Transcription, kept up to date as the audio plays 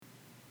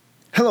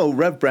Hello,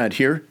 Rev Brad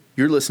here.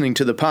 You're listening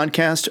to the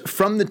podcast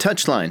From the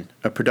Touchline,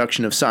 a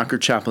production of Soccer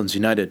Chaplains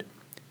United.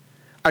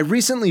 I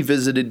recently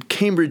visited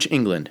Cambridge,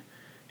 England,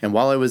 and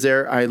while I was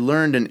there, I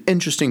learned an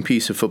interesting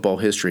piece of football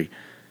history.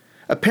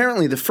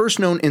 Apparently, the first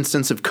known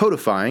instance of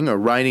codifying or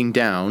writing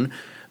down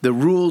the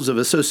rules of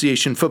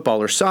association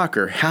football or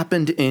soccer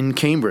happened in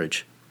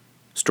Cambridge.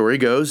 Story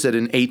goes that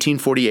in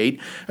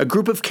 1848, a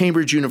group of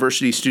Cambridge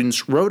University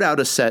students wrote out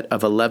a set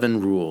of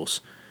 11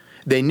 rules.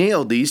 They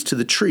nailed these to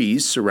the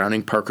trees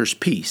surrounding Parker's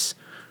Peace,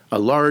 a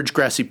large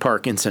grassy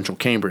park in central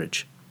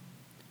Cambridge.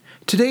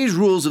 Today's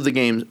rules of the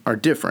game are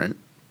different,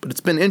 but it's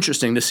been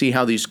interesting to see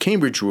how these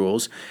Cambridge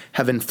rules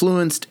have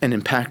influenced and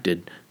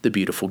impacted the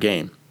beautiful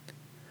game.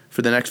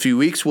 For the next few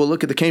weeks, we'll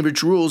look at the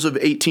Cambridge rules of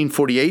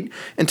 1848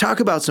 and talk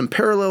about some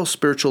parallel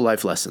spiritual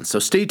life lessons. So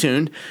stay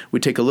tuned.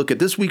 We take a look at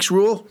this week's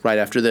rule right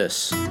after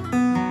this. He's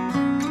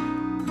found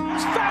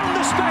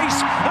the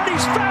space and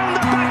he's found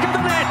the back of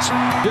the net.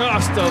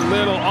 Just a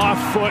little off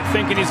foot,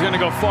 thinking he's going to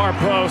go far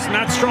post.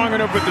 Not strong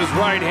enough with his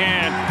right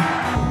hand.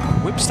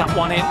 Whips that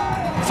one in.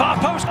 Far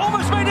post,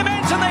 almost made him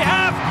ends, and they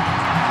have.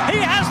 He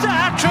has the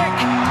hat-trick.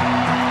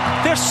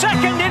 The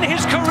second in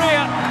his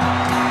career.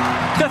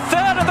 The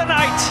third of the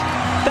night.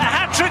 The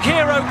hat-trick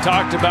hero.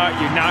 Talked about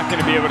you're not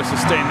going to be able to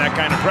sustain that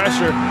kind of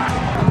pressure.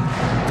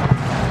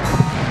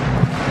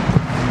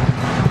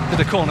 To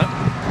the corner.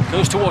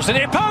 Goes towards the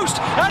near post.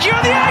 And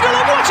you're the angle,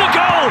 and what a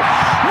goal!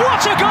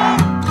 What a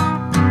goal!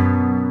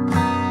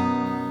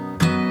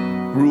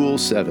 Rule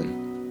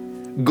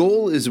 7.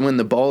 Goal is when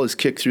the ball is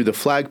kicked through the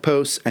flag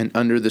posts and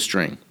under the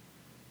string.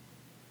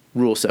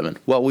 Rule 7.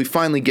 Well, we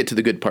finally get to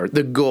the good part,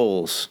 the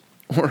goals.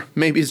 Or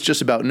maybe it's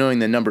just about knowing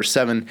that number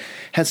 7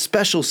 has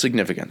special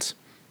significance.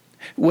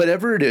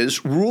 Whatever it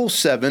is, Rule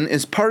 7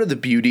 is part of the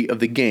beauty of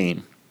the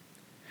game.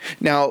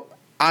 Now,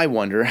 I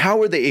wonder, how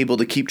were they able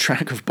to keep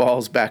track of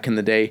balls back in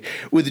the day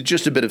with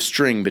just a bit of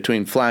string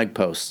between flag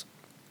posts?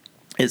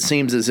 It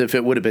seems as if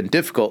it would have been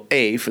difficult,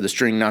 A, for the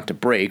string not to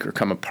break or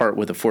come apart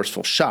with a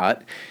forceful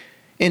shot,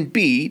 and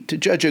B, to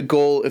judge a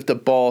goal if the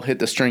ball hit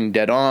the string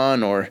dead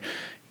on or,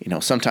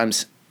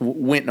 sometimes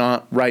went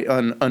on right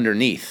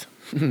underneath.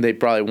 They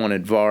probably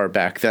wanted VAR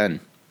back then.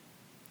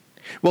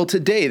 Well,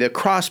 today the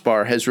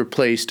crossbar has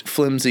replaced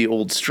flimsy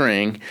old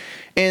string,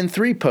 and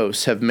 3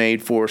 posts have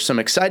made for some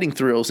exciting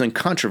thrills and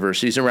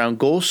controversies around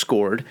goals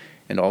scored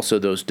and also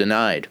those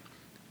denied.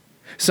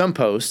 Some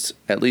posts,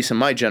 at least in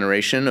my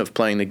generation of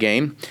playing the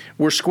game,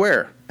 were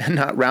square and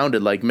not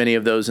rounded like many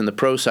of those in the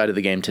pro side of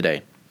the game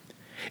today.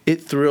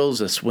 It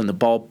thrills us when the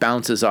ball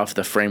bounces off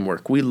the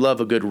framework. We love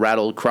a good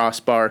rattled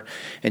crossbar,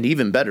 and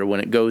even better when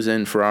it goes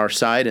in for our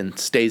side and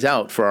stays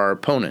out for our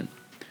opponent.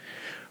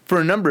 For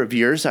a number of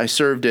years, I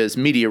served as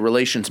media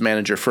relations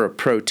manager for a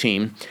pro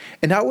team,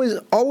 and I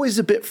was always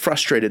a bit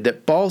frustrated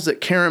that balls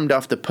that caromed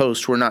off the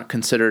post were not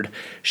considered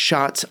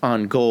shots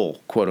on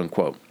goal, quote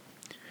unquote.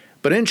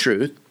 But in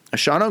truth, a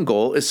shot on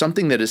goal is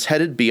something that is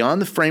headed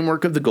beyond the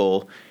framework of the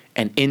goal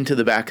and into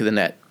the back of the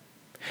net.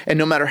 And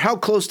no matter how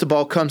close the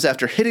ball comes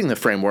after hitting the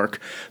framework,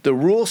 the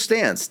rule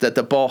stands that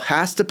the ball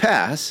has to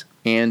pass,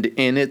 and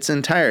in its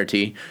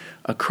entirety,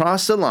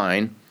 across the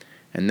line,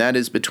 and that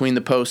is between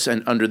the posts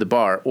and under the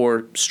bar,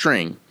 or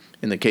string,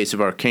 in the case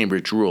of our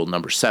Cambridge rule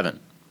number 7.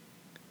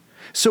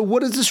 So what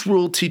does this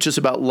rule teach us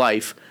about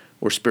life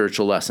or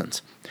spiritual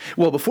lessons?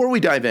 Well, before we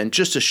dive in,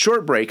 just a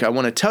short break, I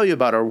want to tell you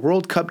about our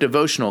World Cup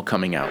devotional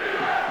coming out.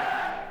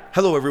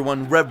 Hello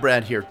everyone, Rev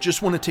Brad here.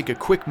 Just want to take a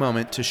quick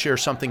moment to share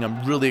something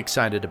I'm really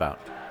excited about.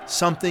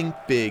 Something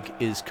big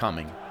is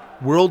coming.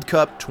 World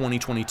Cup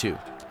 2022.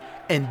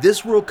 And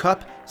this World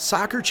Cup,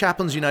 Soccer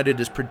Chaplains United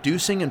is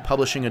producing and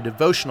publishing a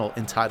devotional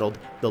entitled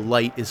The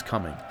Light is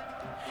Coming.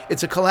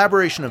 It's a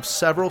collaboration of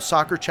several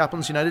Soccer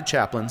Chaplains United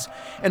chaplains,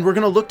 and we're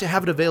going to look to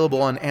have it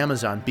available on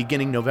Amazon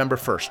beginning November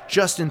 1st,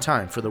 just in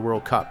time for the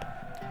World Cup.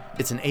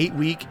 It's an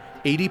 8-week,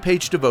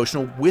 80-page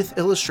devotional with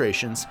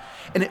illustrations,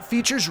 and it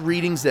features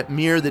readings that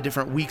mirror the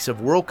different weeks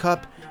of World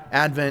Cup,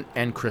 Advent,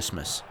 and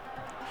Christmas.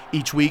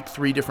 Each week,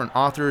 3 different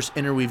authors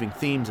interweaving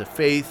themes of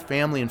faith,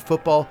 family, and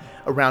football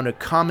around a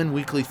common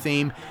weekly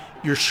theme.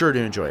 You're sure to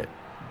enjoy it.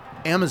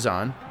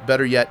 Amazon,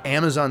 better yet,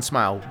 Amazon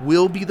Smile,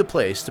 will be the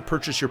place to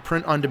purchase your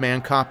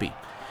print-on-demand copy.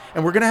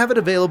 And we're going to have it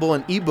available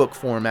in ebook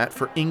format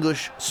for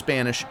English,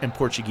 Spanish, and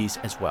Portuguese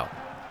as well.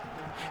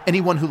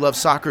 Anyone who loves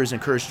soccer is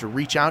encouraged to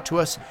reach out to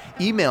us.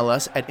 Email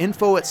us at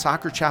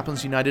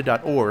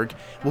info@soccerchaplainsunited.org.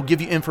 We'll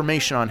give you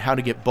information on how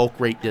to get bulk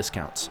rate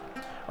discounts.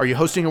 Are you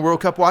hosting a World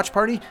Cup watch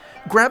party?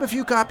 Grab a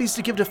few copies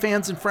to give to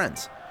fans and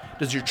friends.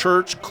 Does your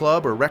church,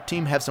 club, or rec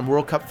team have some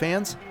World Cup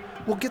fans?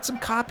 Well, get some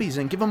copies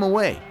and give them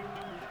away.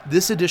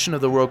 This edition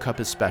of the World Cup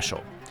is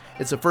special.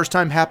 It's the first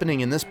time happening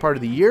in this part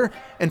of the year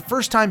and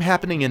first time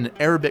happening in an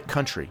Arabic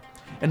country.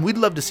 And we'd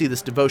love to see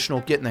this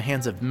devotional get in the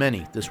hands of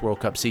many this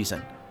World Cup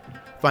season.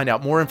 Find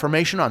out more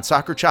information on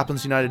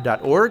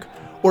soccerchaplainsunited.org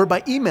or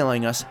by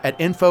emailing us at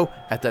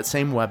info@that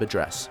same web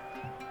address.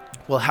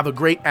 Well, have a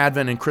great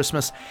Advent and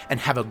Christmas, and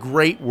have a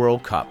great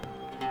World Cup.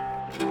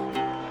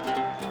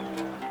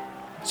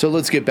 So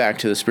let's get back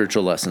to the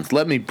spiritual lessons.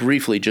 Let me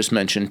briefly just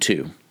mention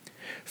 2.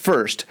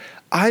 First,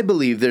 I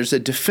believe there's a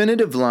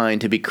definitive line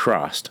to be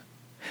crossed.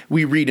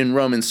 We read in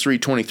Romans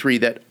 3:23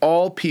 that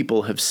all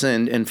people have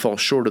sinned and fall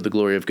short of the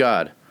glory of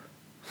God.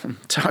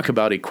 Talk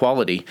about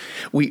equality.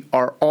 We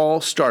are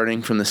all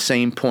starting from the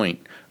same point,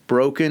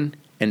 broken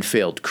and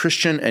failed.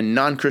 Christian and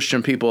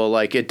non-Christian people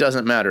alike, it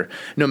doesn't matter.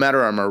 No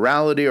matter our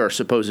morality or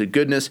supposed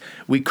goodness,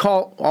 we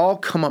all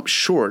come up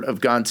short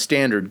of God's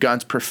standard,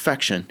 God's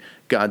perfection,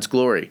 God's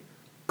glory.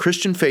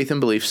 Christian faith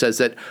and belief says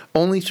that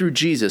only through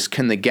Jesus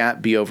can the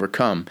gap be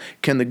overcome,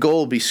 can the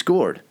goal be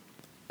scored.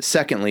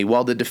 Secondly,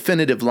 while the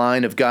definitive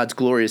line of God's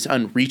glory is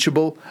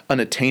unreachable,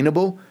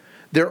 unattainable,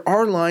 there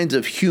are lines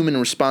of human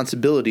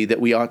responsibility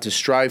that we ought to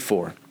strive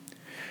for.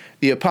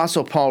 The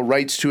Apostle Paul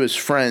writes to his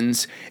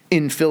friends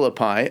in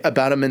Philippi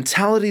about a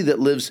mentality that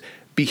lives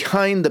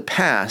behind the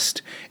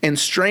past and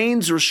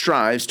strains or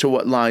strives to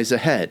what lies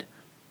ahead.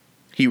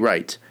 He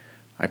writes,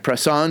 "I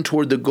press on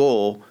toward the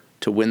goal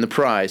to win the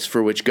prize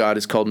for which God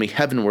has called me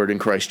heavenward in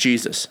Christ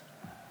Jesus."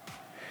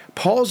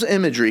 Paul's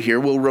imagery here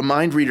will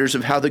remind readers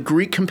of how the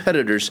Greek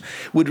competitors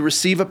would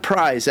receive a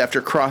prize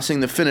after crossing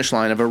the finish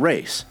line of a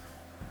race.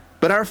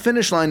 But our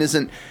finish line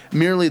isn't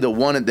merely the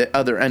one at the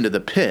other end of the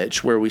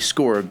pitch where we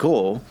score a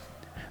goal.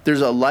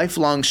 There's a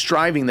lifelong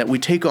striving that we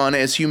take on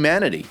as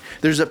humanity.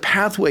 There's a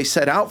pathway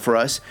set out for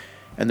us,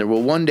 and there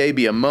will one day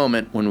be a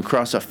moment when we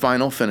cross a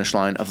final finish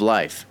line of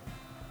life.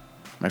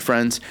 My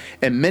friends,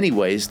 in many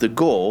ways, the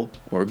goal,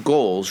 or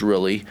goals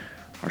really,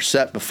 are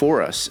set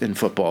before us in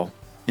football,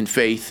 in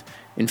faith,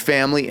 in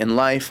family, in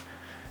life.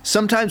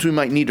 Sometimes we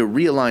might need to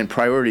realign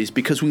priorities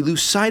because we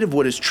lose sight of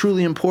what is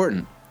truly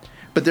important.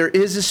 But there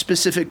is a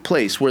specific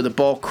place where the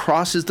ball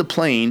crosses the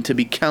plane to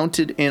be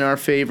counted in our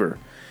favor.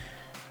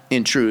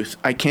 In truth,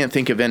 I can't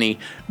think of any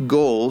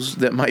goals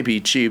that might be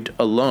achieved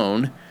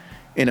alone.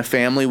 In a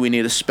family, we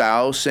need a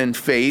spouse. In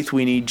faith,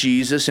 we need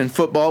Jesus. In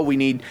football, we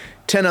need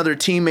 10 other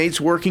teammates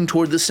working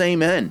toward the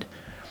same end.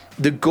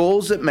 The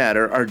goals that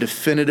matter are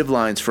definitive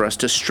lines for us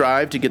to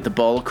strive to get the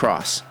ball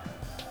across.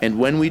 And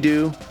when we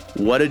do,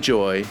 what a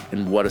joy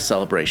and what a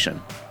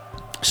celebration.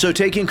 So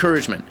take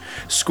encouragement.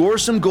 Score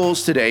some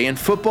goals today in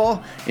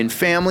football, in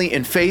family,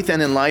 in faith,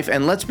 and in life,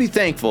 and let's be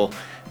thankful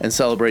and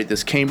celebrate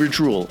this Cambridge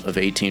rule of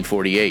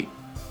 1848.